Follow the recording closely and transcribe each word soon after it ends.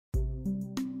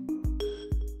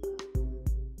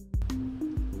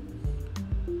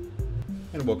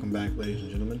And welcome back, ladies and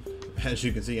gentlemen. As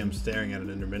you can see, I'm staring at an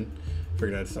Enderman.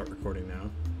 Figured I'd start recording now.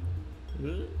 As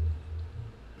soon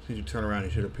as you turn around,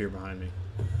 he should appear behind me.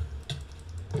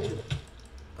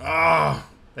 Ah! Oh,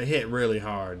 they hit really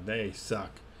hard. They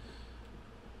suck.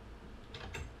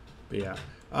 But yeah.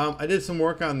 I did some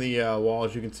work on the wall,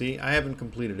 as you can see. I haven't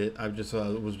completed it. I just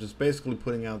was just basically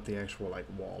putting out the actual like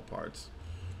wall parts.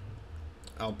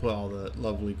 I'll put all the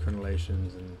lovely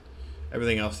crenellations and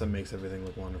everything else that makes everything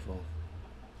look wonderful.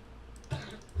 Oh,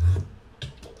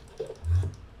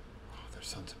 they're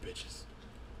sons of bitches.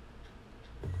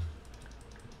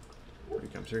 Here he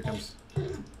comes. Here he comes.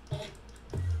 Oh,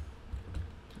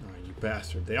 you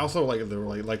bastard! They also like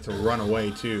to run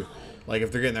away too. Like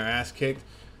if they're getting their ass kicked,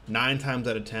 9 times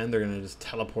out of 10 they're gonna just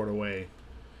teleport away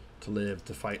to live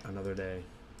to fight another day.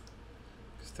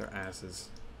 Because their asses,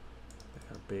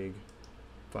 they are big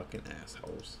fucking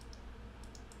assholes.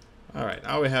 Alright,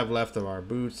 all we have left of our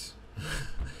boots.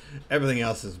 Everything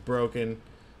else is broken.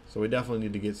 So we definitely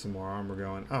need to get some more armor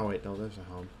going. Oh wait, no, there's a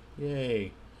helm.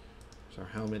 Yay. There's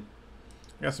our helmet.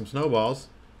 I got some snowballs.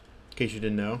 In case you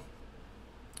didn't know.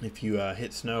 If you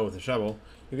hit snow with a shovel,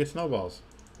 you get snowballs.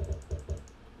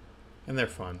 And they're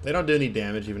fun. They don't do any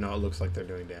damage, even though it looks like they're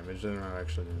doing damage. They're not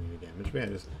actually doing any damage. But yeah,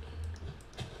 just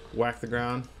whack the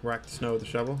ground, whack the snow with the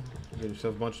shovel, get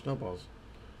yourself a bunch of snowballs.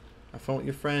 Have fun with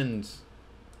your friends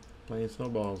playing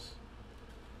snowballs.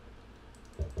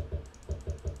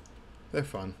 They're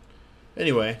fun.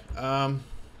 Anyway,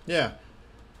 yeah.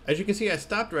 As you can see, I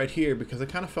stopped right here because I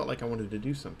kind of felt like I wanted to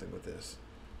do something with this.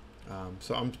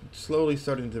 So I'm slowly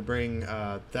starting to bring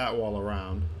that wall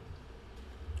around.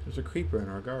 There's a creeper in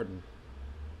our garden.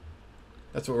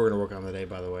 That's what we're going to work on today,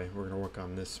 by the way. We're going to work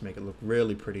on this, make it look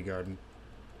really pretty garden.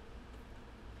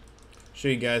 Show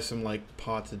you guys some like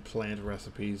potted plant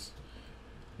recipes.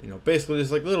 You know, basically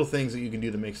just like little things that you can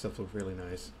do to make stuff look really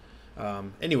nice.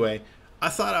 Anyway, I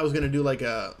thought I was going to do like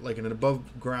an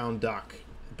above ground dock.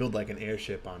 Build like an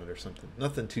airship on it or something.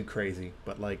 Nothing too crazy,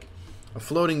 but like a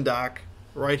floating dock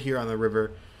right here on the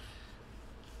river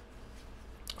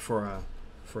for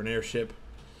an airship.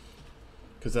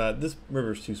 Because this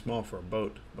river is too small for a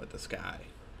boat, but the sky,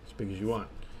 as big as you want.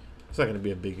 It's not going to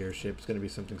be a big airship. It's going to be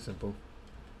something simple.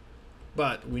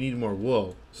 But we need more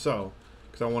wool. So,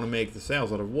 because I want to make the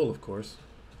sails out of wool, of course.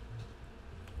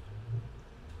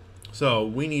 So,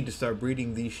 we need to start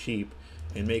breeding these sheep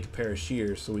and make a pair of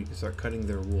shears so we can start cutting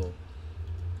their wool.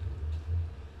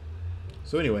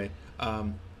 So anyway,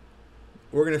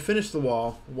 we're going to finish the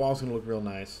wall. The wall's going to look real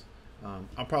nice.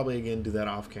 I'll probably again do that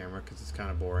off camera because it's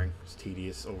kind of boring. It's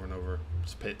tedious over and over.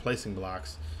 Just placing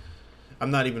blocks.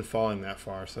 I'm not even falling that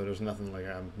far, so there's nothing like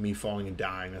me falling and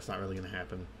dying. That's not really going to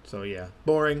happen. So yeah,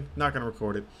 boring. Not going to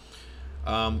record it.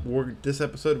 This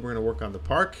episode we're going to work on the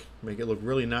park, make it look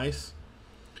really nice,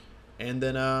 and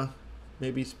then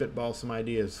maybe spitball some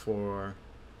ideas for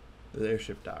the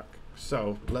airship dock.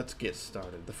 So let's get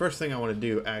started. The first thing I want to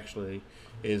do actually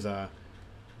is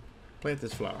plant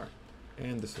this flower.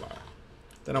 And this flower.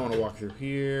 Then I want to walk through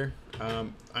here.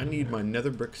 I need my nether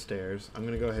brick stairs. I'm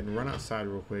going to go ahead and run outside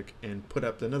real quick and put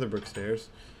up the nether brick stairs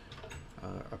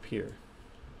up here.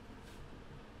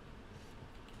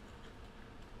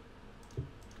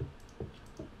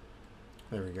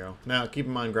 There we go. Now keep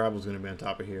in mind gravel's going to be on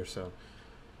top of here, so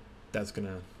that's going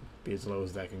to be as low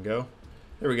as that can go.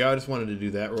 There we go. I just wanted to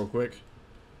do that real quick.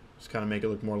 Just kind of make it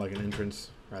look more like an entrance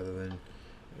rather than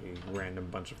a random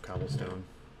bunch of cobblestone.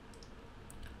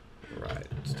 Alright,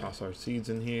 let's toss our seeds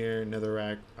in here.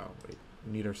 Netherrack. Oh, wait.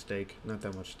 We need our steak. Not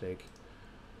that much steak.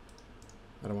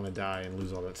 I don't want to die and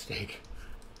lose all that steak.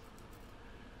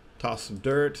 Toss some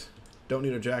dirt. Don't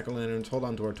need our jack-o'-lanterns. Hold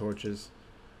on to our torches.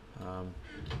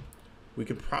 We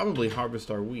could probably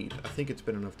harvest our wheat. I think it's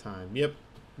been enough time. Yep.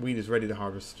 Wheat is ready to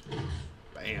harvest.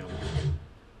 Bam.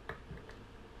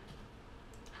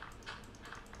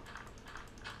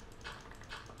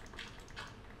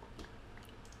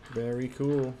 Very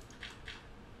cool.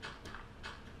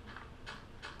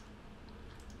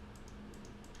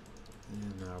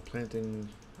 And now planting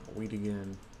wheat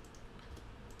again.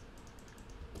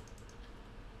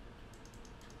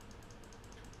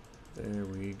 There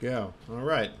we go.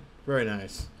 Alright, very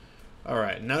nice.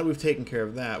 Alright, now that we've taken care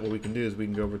of that, what we can do is we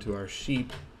can go over to our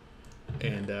sheep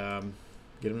and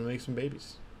get them to make some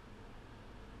babies.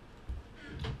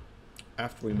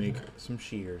 After we make some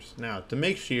shears. Now, to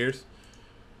make shears,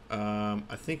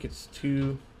 I think it's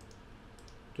 2,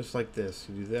 just like this.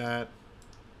 You do that.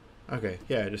 Okay,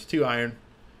 yeah, just 2 iron,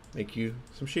 make you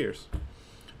some shears.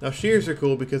 Now shears are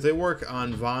cool because they work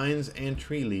on vines and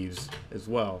tree leaves as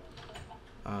well.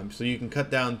 So you can cut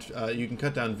down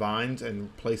vines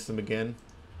and place them again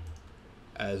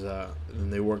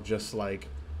and they work just like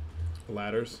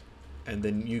ladders. And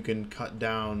then you can cut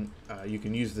down, you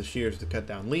can use the shears to cut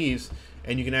down leaves,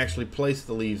 and you can actually place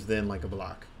the leaves then like a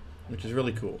block, which is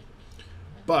really cool.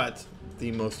 But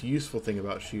the most useful thing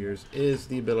about shears is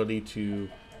the ability to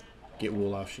get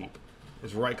wool off sheep.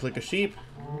 Just right click a sheep,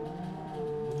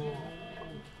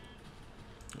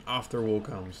 off their wool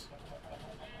comes.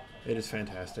 It is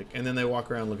fantastic. And then they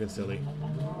walk around looking silly.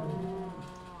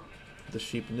 The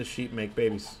sheep and this sheep make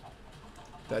babies.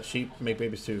 That sheep make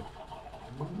babies too.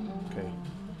 Okay.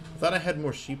 I thought I had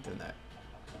more sheep than that.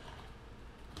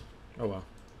 Oh well.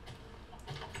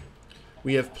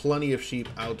 We have plenty of sheep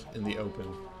out in the open.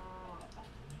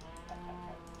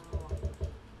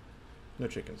 No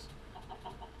chickens.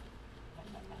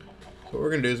 So what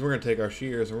we're going to do is we're going to take our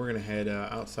shears and we're going to head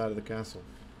outside of the castle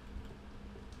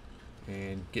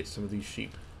and get some of these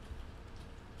sheep.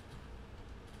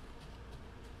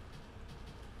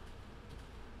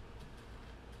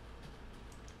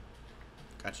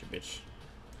 Gotcha, bitch.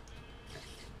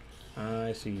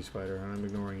 I see you, spider, and I'm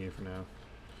ignoring you for now.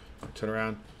 I'll turn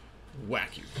around,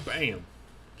 whack you. Bam!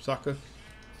 Sucker.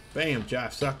 Bam,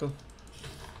 jive sucker.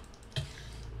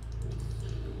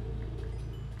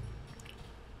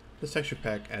 This texture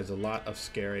pack adds a lot of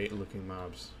scary looking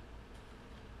mobs.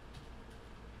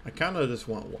 I kind of just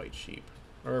want white sheep.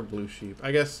 Or blue sheep.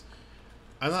 I guess,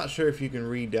 I'm not sure if you can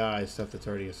re-dye stuff that's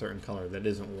already a certain color that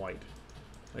isn't white.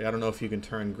 Like, I don't know if you can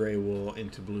turn gray wool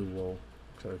into blue wool,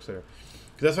 etc., etc.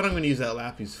 Because that's what I'm going to use that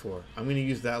lapis for. I'm going to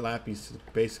use that lapis to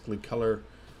basically color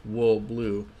wool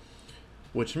blue.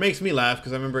 Which makes me laugh,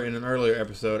 because I remember in an earlier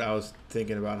episode, I was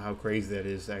thinking about how crazy that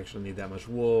is to actually need that much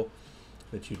wool.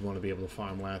 That you'd want to be able to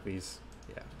farm lapis.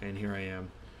 Yeah, and here I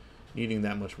am, needing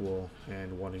that much wool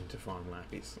and wanting to farm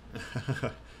lapis.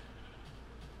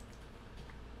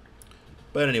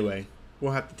 But anyway,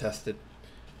 we'll have to test it.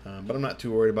 But I'm not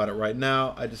too worried about it right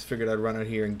now. I just figured I'd run out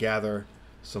here and gather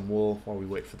some wool while we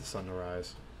wait for the sun to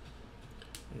rise.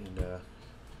 And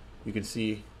you can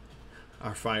see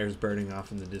our fires burning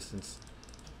off in the distance.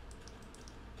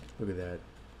 Look at that.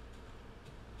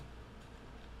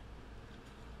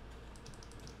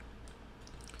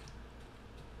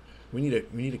 We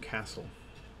need a castle.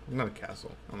 Not a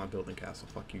castle. I'm not building a castle.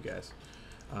 Fuck you guys.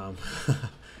 I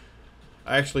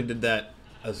actually did that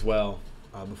as well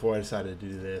before I decided to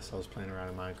do this. I was playing around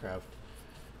in Minecraft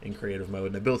in creative mode,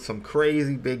 and I built some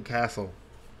crazy big castle.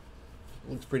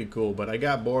 Looks pretty cool, but I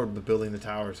got bored with building the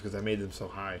towers because I made them so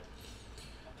high.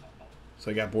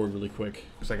 So I got bored really quick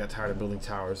because I got tired of building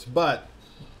towers. But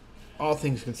all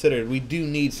things considered, we do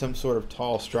need some sort of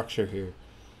tall structure here.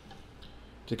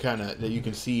 To kind of, that you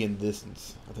can see in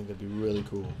distance. I think that'd be really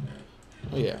cool.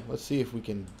 Oh yeah, let's see if we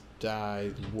can dye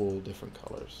the wool different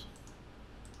colors.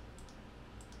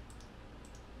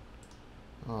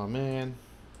 Oh man.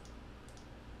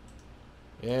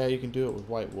 Yeah, you can do it with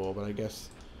white wool, but I guess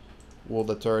wool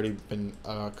that's already been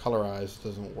colorized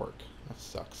doesn't work. That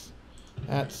sucks.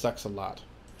 That sucks a lot.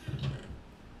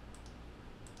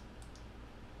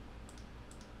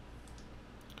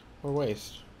 What a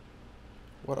waste.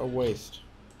 What a waste.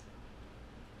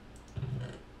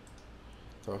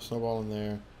 Throw a snowball in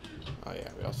there. Oh yeah,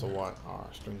 we also want our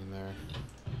string in there.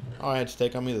 Oh, I had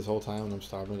steak on me this whole time and I'm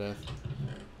starving to death.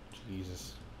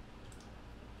 Jesus.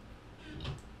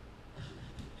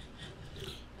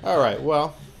 Alright,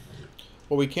 well,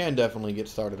 what we can definitely get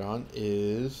started on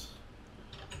is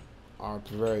our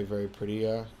very, very pretty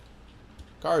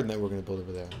garden that we're going to build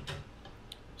over there.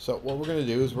 So what we're going to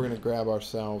do is we're going to grab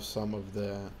ourselves some of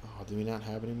the... Oh, do we not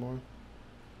have any more?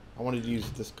 I wanted to use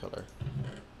this color.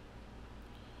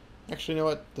 Actually, you know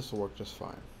what? This will work just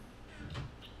fine.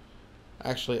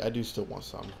 Actually, I do still want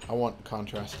some. I want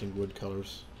contrasting wood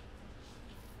colors.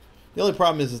 The only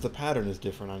problem is the pattern is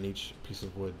different on each piece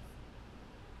of wood.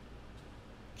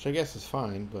 Which I guess is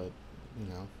fine, but, you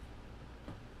know.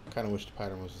 I kind of wish the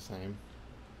pattern was the same.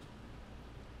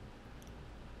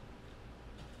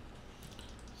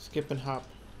 Skip and hop.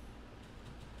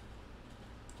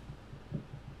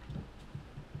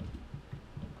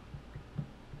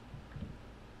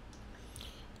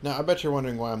 Now, I bet you're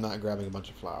wondering why I'm not grabbing a bunch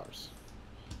of flowers.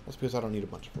 That's because I don't need a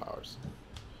bunch of flowers.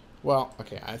 Well,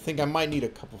 okay, I think I might need a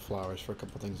couple flowers for a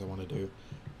couple things I want to do.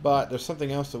 But there's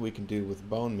something else that we can do with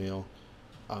bone meal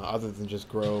other than just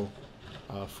grow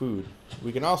food.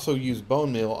 We can also use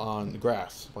bone meal on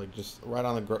grass, like just right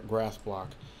on the grass block.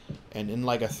 And in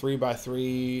like a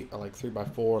 3x3 or like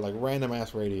 3x4, like random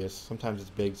ass radius. Sometimes it's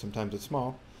big, sometimes it's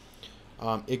small.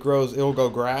 It'll go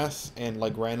grass and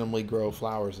like randomly grow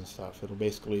flowers and stuff. It'll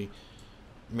basically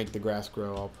make the grass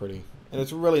grow all pretty. And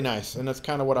it's really nice. And that's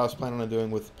kind of what I was planning on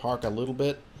doing with the park a little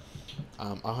bit.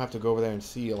 I'll have to go over there and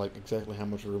see like exactly how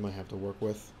much room I have to work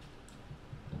with.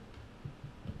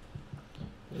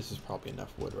 This is probably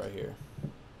enough wood right here.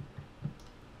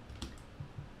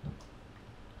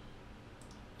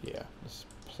 Yeah, this is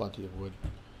plenty of wood.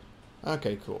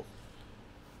 Okay, cool.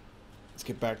 Let's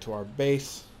get back to our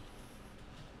base.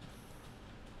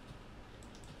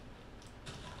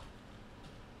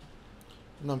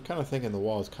 And I'm kind of thinking the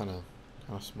wall is kind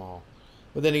of small.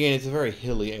 But then again, it's a very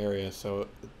hilly area, so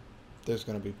there's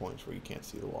going to be points where you can't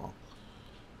see the wall.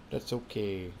 That's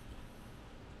okay.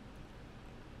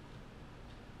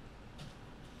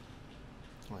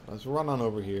 Alright, let's run on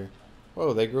over here.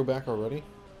 Whoa, they grew back already?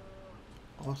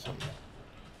 Awesome.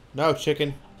 No,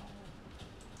 chicken!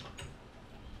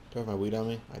 Do I have my wheat on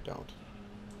me? I don't.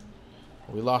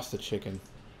 We lost the chicken.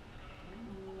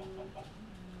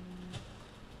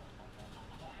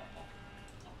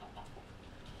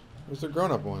 Where's the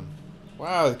grown-up one?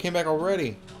 Wow, they came back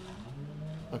already!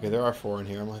 Okay, there are 4 in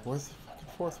here. I'm like, where's the fucking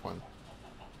 4th one?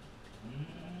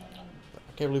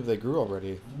 I can't believe they grew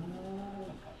already.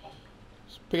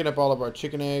 Just picking up all of our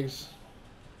chicken eggs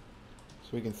so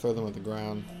we can throw them at the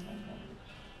ground.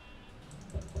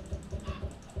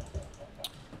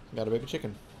 Got a baby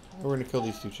chicken. We're gonna kill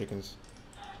these 2 chickens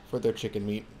for their chicken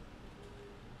meat.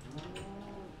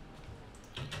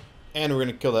 And we're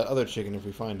gonna kill that other chicken if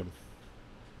we find him.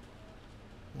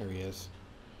 There he is.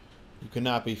 You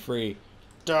cannot be free.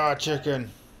 Duh, chicken!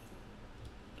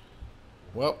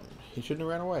 Well, he shouldn't have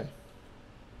ran away.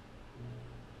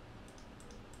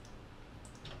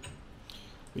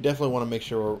 We definitely want to make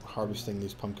sure we're harvesting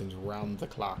these pumpkins round the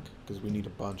clock, because we need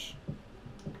a bunch.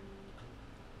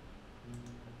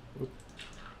 Oop.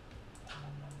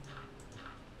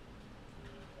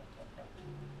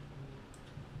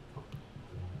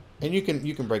 And you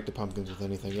can break the pumpkins with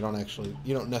anything. You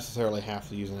don't necessarily have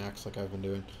to use an axe like I've been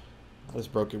doing. I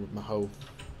just broke it with my hoe.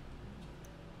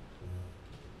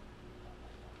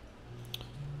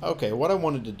 Okay, what I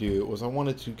wanted to do was I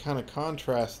wanted to kind of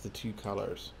contrast the 2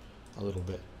 colors a little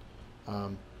bit.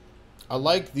 I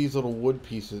like these little wood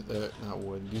pieces, not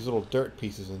wood, these little dirt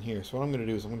pieces in here. So what I'm going to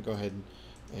do is I'm going to go ahead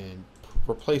and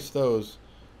replace those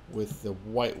with the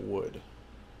white wood.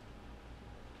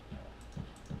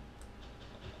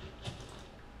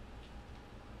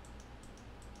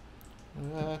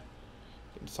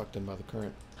 Getting sucked in by the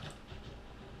current.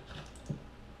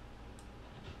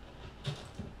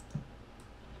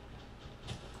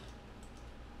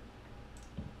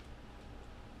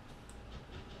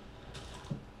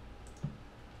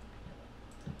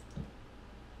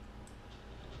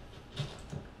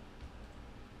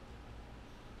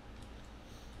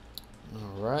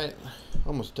 Alright,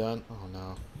 almost done. Oh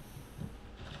no.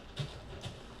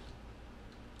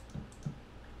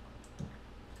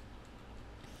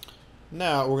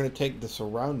 Now we're going to take the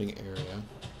surrounding area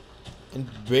and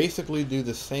basically do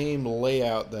the same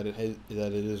layout that it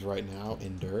is right now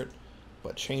in dirt,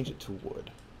 but change it to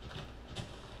wood.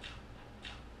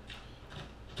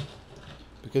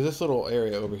 Because this little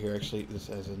area over here actually is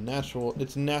as a natural,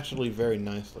 it's naturally very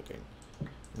nice looking.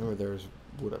 Remember, there's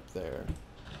wood up there.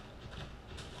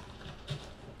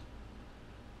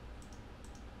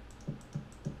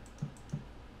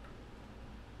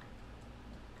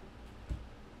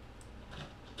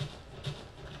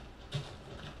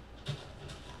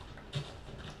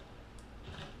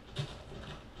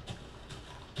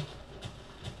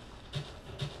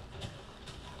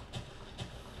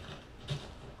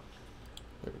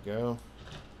 There we go.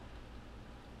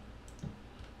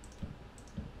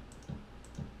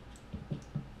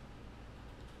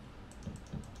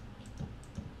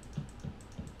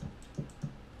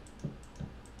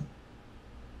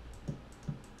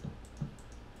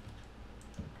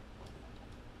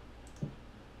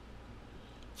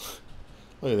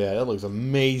 Look at that. That looks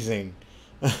amazing.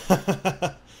 It's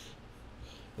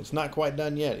not quite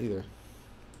done yet either.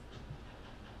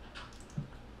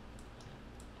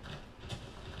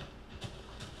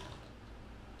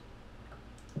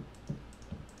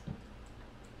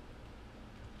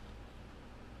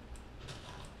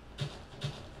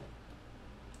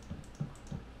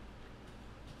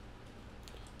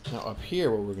 Now up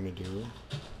here, what we're going to do,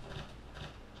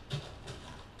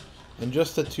 and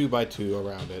just a 2x2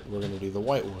 around it, we're going to do the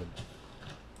white wood.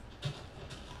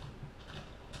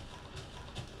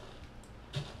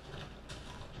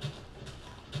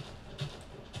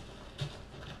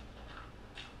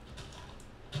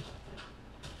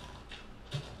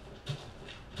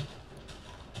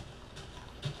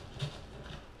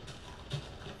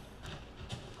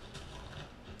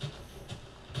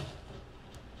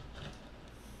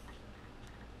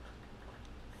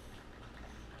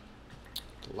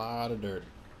 A lot of dirt.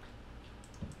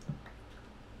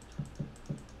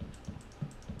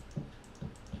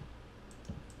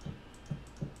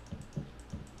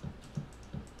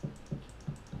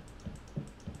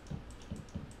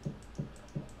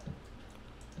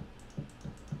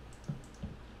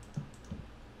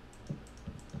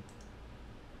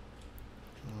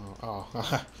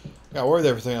 I got worried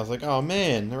there for a second. I was like, oh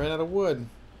man, I ran out of wood.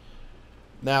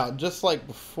 Now, just like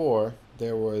before,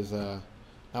 there was now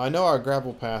I know our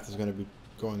gravel path is going to be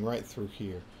going right through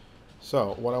here.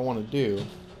 So what I want to do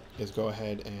is go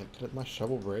ahead and did my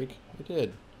shovel break? It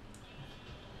did.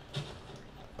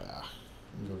 Ah,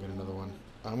 let me go get another one.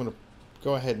 I'm going to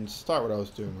go ahead and start what I was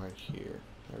doing right here.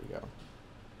 There we go.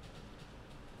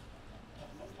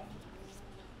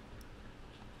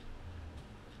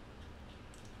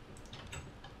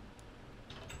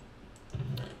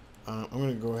 I'm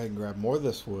going to go ahead and grab more of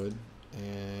this wood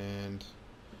and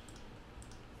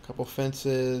a couple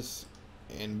fences,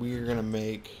 and we're going to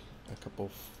make a couple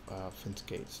fence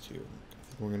gates too. I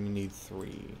think we're going to need 3.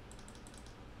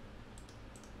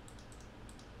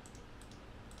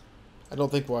 I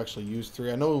don't think we'll actually use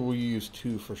 3. I know we'll use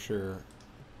 2 for sure,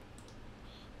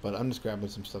 but I'm just grabbing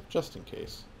some stuff just in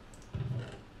case.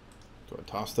 Go and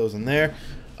toss those in there.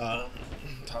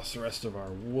 Toss the rest of our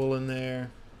wool in there.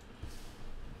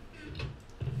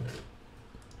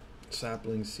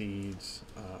 Sapling seeds.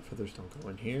 Feathers don't go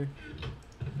in here.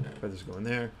 Feathers go in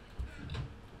there.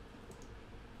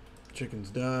 Chicken's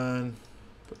done.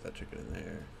 Put that chicken in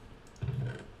there.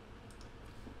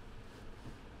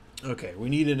 Okay, we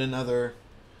needed another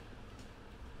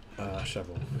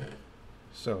shovel.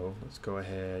 So let's go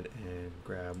ahead and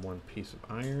grab 1 piece of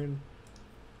iron.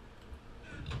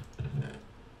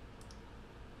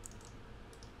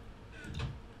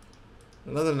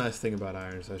 Another nice thing about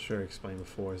iron, as I sure explained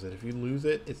before, is that if you lose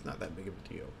it, it's not that big of a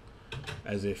deal.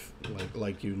 As if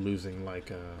like you losing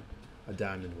like a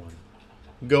diamond one.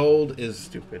 Gold is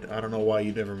stupid. I don't know why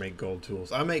you'd ever make gold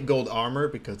tools. I make gold armor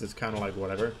because it's kind of like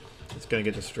whatever. It's going to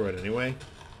get destroyed anyway.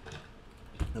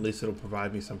 At least it'll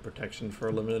provide me some protection for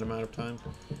a limited amount of time.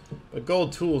 But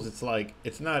gold tools, it's like,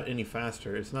 it's not any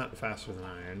faster. It's not faster than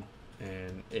iron.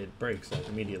 And it breaks like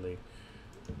immediately.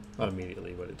 Not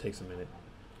immediately, but it takes a minute.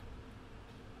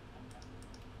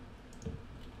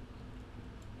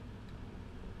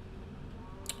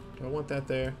 Do I want that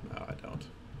there? No, I don't.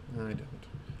 No, I don't.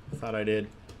 I thought I did.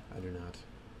 I do not.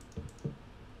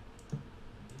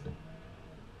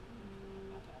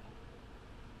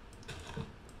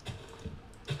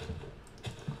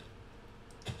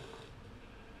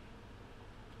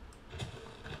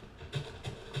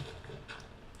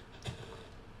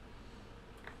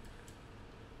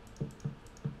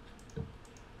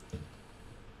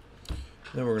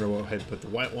 Then we're going to go ahead and put the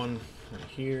white one right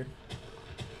here.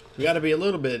 We got to be a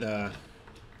little bit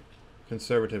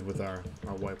conservative with our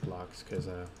white blocks because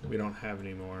we don't have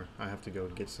any more. I have to go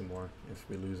get some more if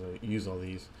we use all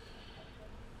these.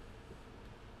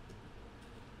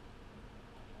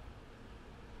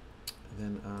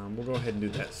 And then we'll go ahead and do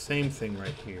that same thing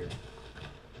right here.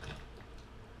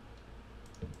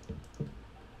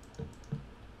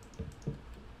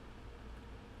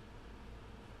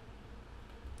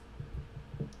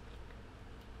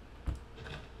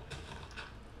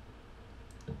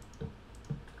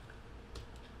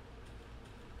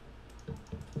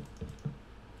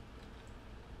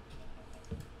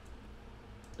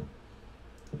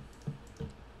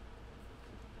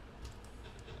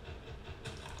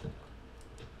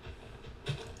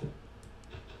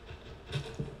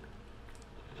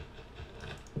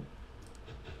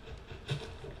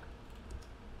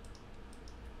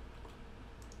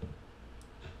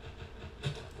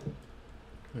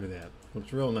 Look at that.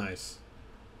 Looks real nice.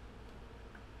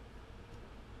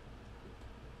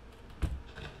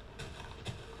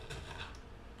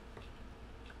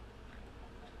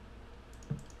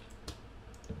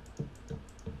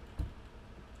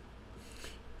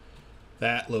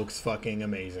 That looks fucking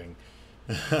amazing.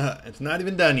 It's not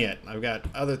even done yet. I've got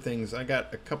other things. I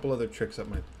got a couple other tricks up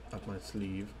my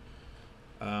sleeve.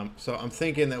 So I'm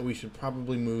thinking that we should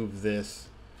probably move this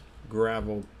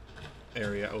gravel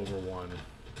area over 1.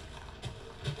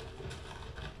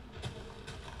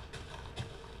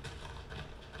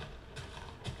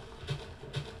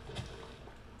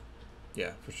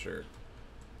 Yeah, for sure.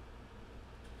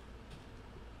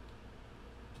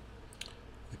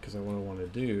 Because what I want to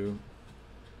do,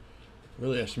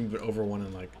 really I should move it over 1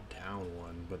 and like down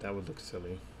 1, but that would look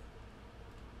silly.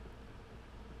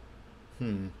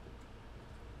 Yeah,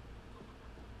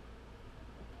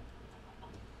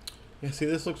 see,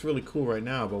 this looks really cool right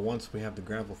now, but once we have the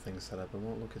gravel thing set up, it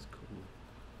won't look as cool.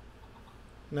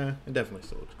 Nah, it definitely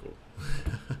still looks cool.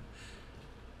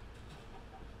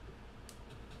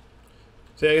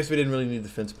 So yeah, I guess we didn't really need the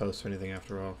fence posts or anything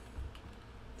after all.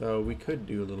 Though we could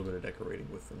do a little bit of decorating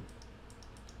with them.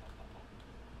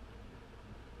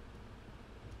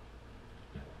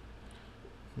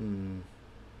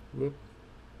 Whoop.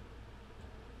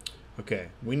 Okay,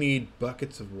 we need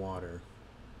buckets of water.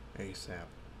 ASAP.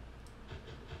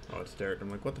 Oh, it's dirt. I'm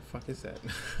like, what the fuck is that?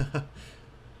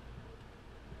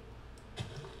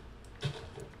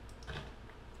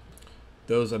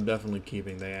 Those I'm definitely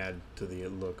keeping. They add to the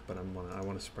look, but I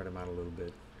want to spread them out a little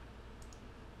bit.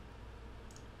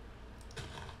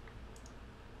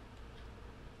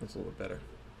 That's a little bit better.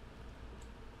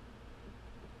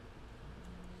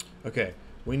 Okay,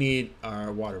 we need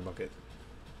our water bucket.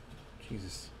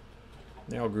 Jesus.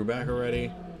 They all grew back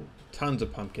already. Tons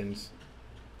of pumpkins.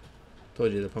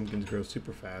 Told you the pumpkins grow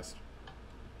super fast.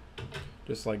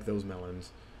 Just like those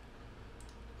melons.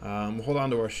 We'll hold on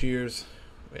to our shears.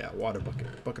 Yeah, water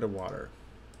bucket. Bucket of water.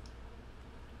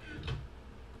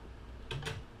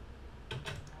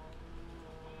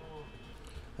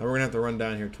 Now we're going to have to run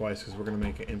down here twice because we're going to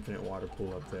make an infinite water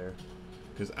pool up there.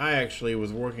 Because I actually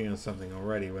was working on something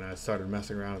already when I started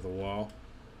messing around with the wall.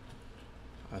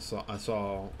 I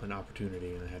saw an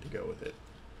opportunity and I had to go with it.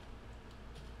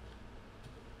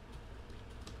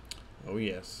 Oh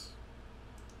yes.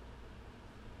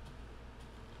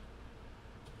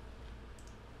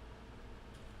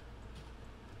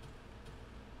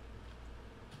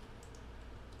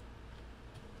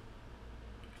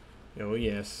 Oh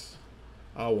yes.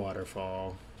 A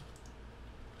waterfall.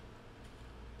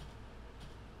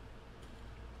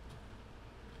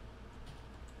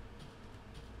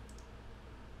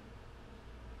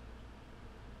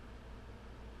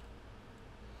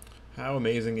 How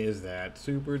amazing is that?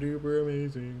 Super duper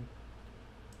amazing.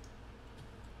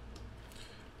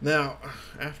 Now,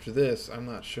 after this, I'm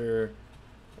not sure.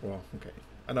 Well, okay.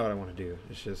 I know what I want to do.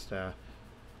 It's just, I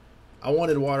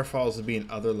wanted waterfalls to be in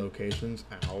other locations.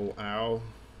 Ow, ow.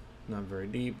 Not very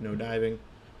deep. No diving.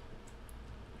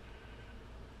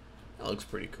 That looks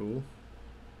pretty cool.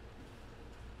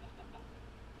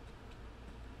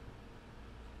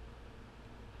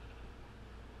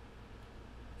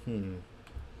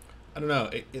 I don't know.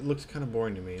 It looks kind of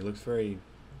boring to me. It looks very,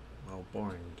 well,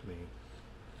 boring to me.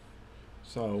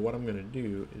 So what I'm going to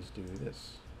do is do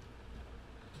this.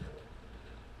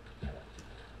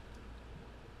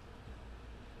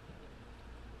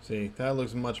 See, that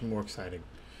looks much more exciting.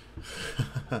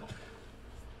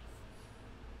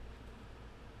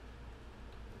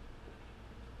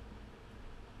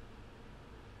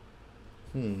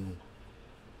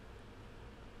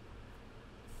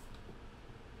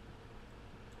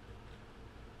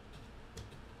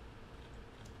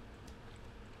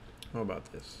 How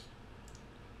about this?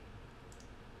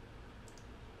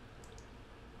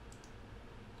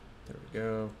 There we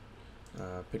go.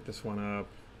 Pick this one up.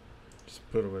 Just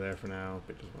put it over there for now.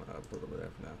 Pick this one up. Put it over there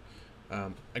for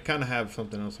now. I kind of have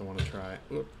something else I want to try.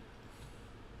 Oop.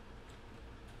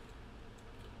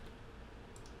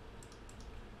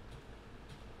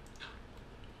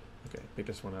 Okay, pick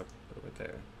this one up. Put it right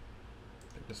there.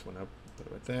 Pick this one up. Put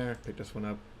it right there. Pick this one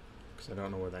up. Because I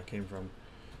don't know where that came from.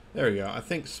 There we go. I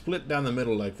think split down the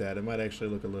middle like that, it might actually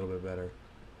look a little bit better.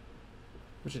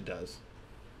 Which it does.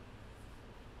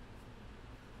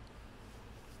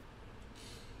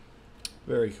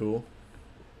 Very cool.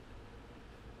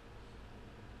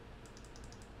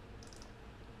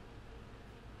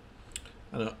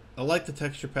 I don't know. I like the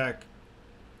texture pack.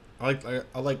 I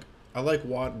like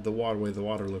the way the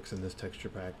water looks in this texture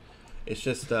pack. It's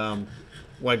just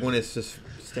like when it's just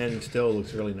standing still, it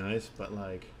looks really nice, but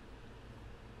like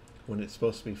when it's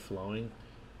supposed to be flowing,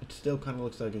 it still kind of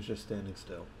looks like it's just standing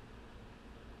still.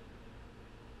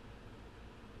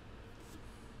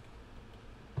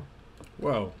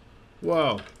 Whoa.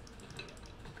 Whoa.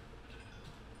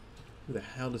 Who the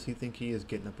hell does he think he is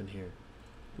getting up in here?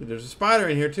 Dude, there's a spider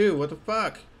in here too. What the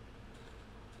fuck?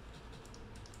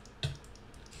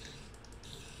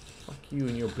 Fuck you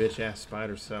and your bitch ass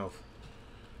spider self.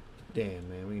 Damn,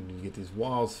 man. We need to get these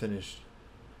walls finished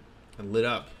and lit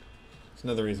up. It's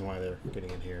another reason why they're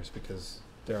getting in here is because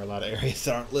there are a lot of areas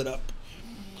that aren't lit up.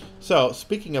 So,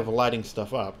 speaking of lighting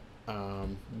stuff up,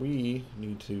 we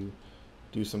need to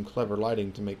do some clever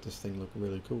lighting to make this thing look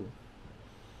really cool.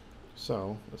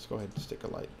 So, let's go ahead and stick a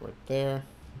light right there.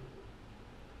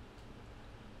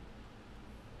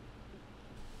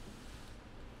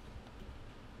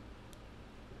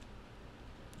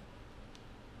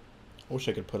 I wish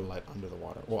I could put a light under the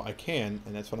water. Well, I can,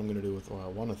 and that's what I'm going to do with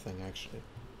one thing, actually.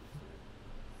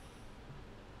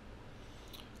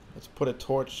 Let's put a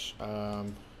torch,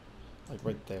 like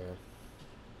right there.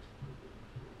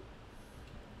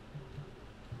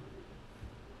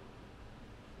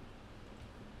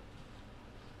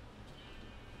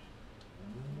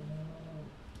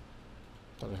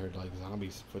 Thought I heard like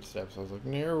zombies' footsteps. I was like,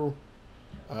 no.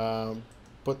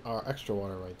 Put our extra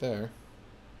water right there.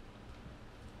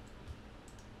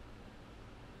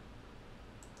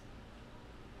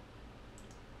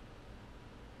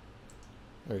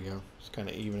 There we go. Just kind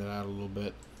of even it out a little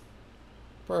bit.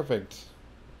 Perfect.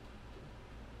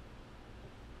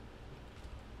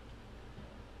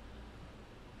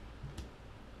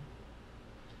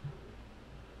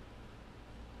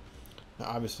 Now,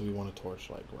 obviously, we want a torch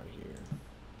like right here.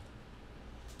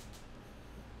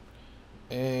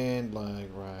 And like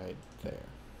right there.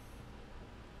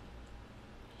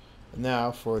 And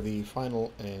now for the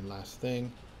final and last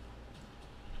thing.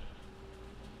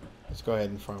 Let's go ahead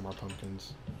and farm our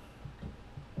pumpkins.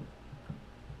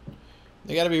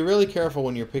 You got to be really careful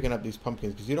when you're picking up these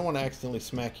pumpkins because you don't want to accidentally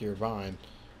smack your vine,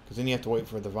 because then you have to wait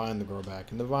for the vine to grow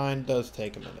back, and the vine does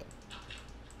take a minute.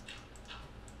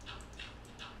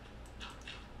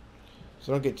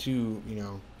 So don't get too,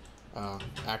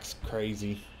 axe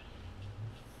crazy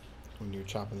when you're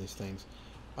chopping these things.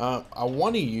 I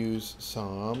want to use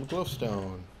some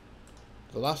glowstone,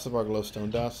 the last of our glowstone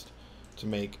dust, to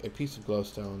make a piece of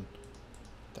glowstone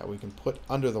that we can put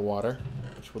under the water,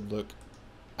 which would look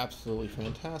absolutely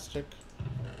fantastic.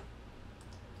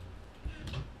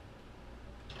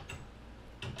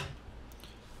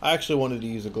 I actually wanted to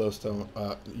use a glowstone,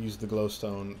 use the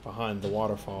glowstone behind the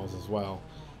waterfalls as well.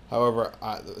 However,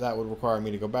 that would require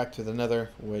me to go back to the Nether,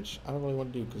 which I don't really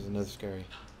want to do because the Nether's scary.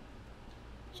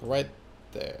 So right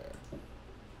there.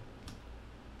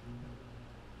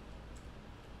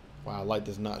 Wow, light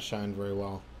does not shine very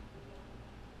well.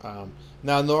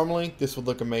 Now, normally this would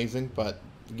look amazing, but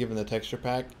given the texture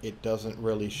pack, it doesn't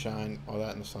really shine. Oh,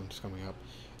 that and the sun's coming up.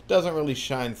 It doesn't really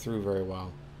shine through very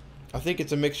well. I think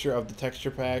it's a mixture of the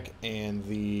texture pack and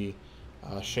the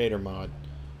shader mod.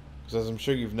 Because as I'm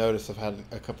sure you've noticed, I've had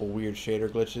a couple weird shader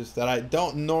glitches that I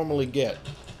don't normally get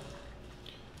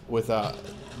with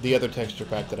the other texture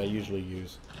pack that I usually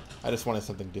use. I just wanted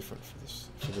something different for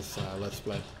this Let's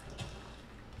Play.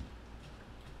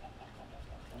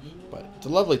 But it's a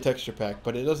lovely texture pack,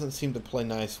 but it doesn't seem to play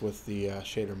nice with the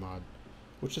shader mod,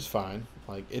 which is fine.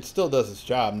 Like, it still does its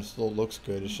job and still looks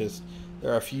good. It's just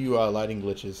there are a few lighting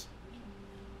glitches.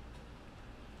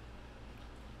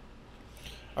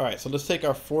 All right, so let's take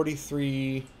our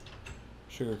 43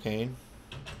 sugarcane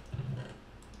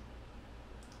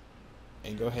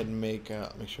and go ahead and make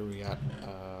sure we got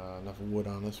enough wood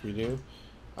on us. We do.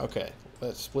 Okay,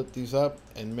 let's split these up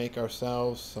and make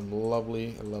ourselves some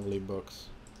lovely, lovely books.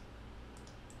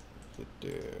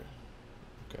 Okay,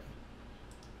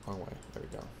 wrong way. There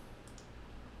we go.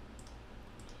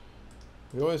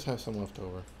 We always have some left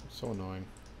over. It's so annoying.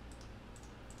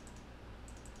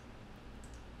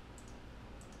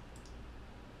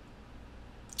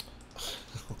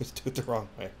 Always do it the wrong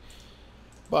way.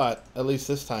 But at least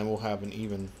this time we'll have an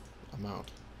even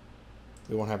amount.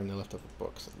 We won't have any leftover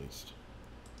books, at least.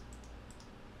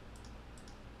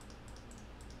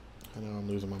 I know I'm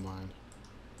losing my mind.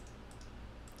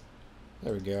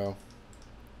 There we go.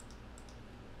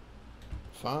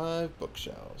 5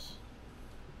 bookshelves.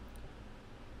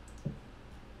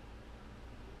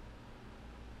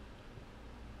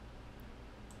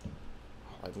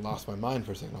 I lost my mind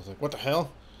for a second. I was like, what the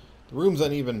hell? The room's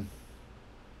uneven.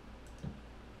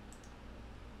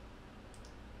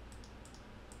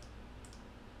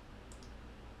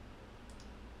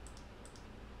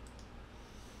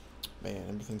 Man,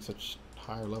 everything's such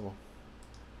higher level.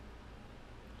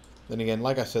 Then again,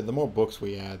 like I said, the more books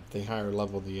we add, the higher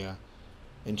level the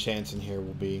enchants in here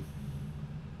will be.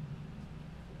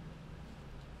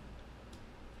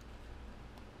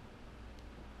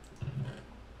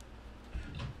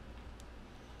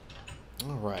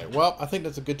 Alright, well, I think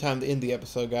that's a good time to end the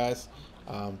episode, guys.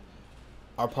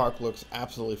 Our park looks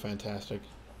absolutely fantastic.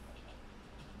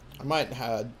 I might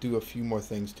do a few more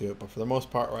things to it, but for the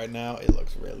most part right now, it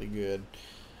looks really good.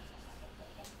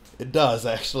 It does,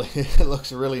 actually. It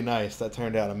looks really nice. That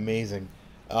turned out amazing.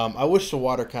 I wish the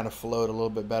water kind of flowed a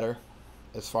little bit better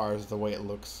as far as the way it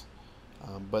looks.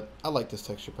 But I like this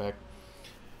texture pack.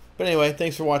 But anyway,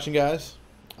 thanks for watching, guys.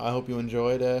 I hope you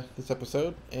enjoyed this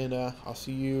episode, and I'll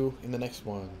see you in the next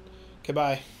one. Okay,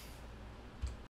 bye.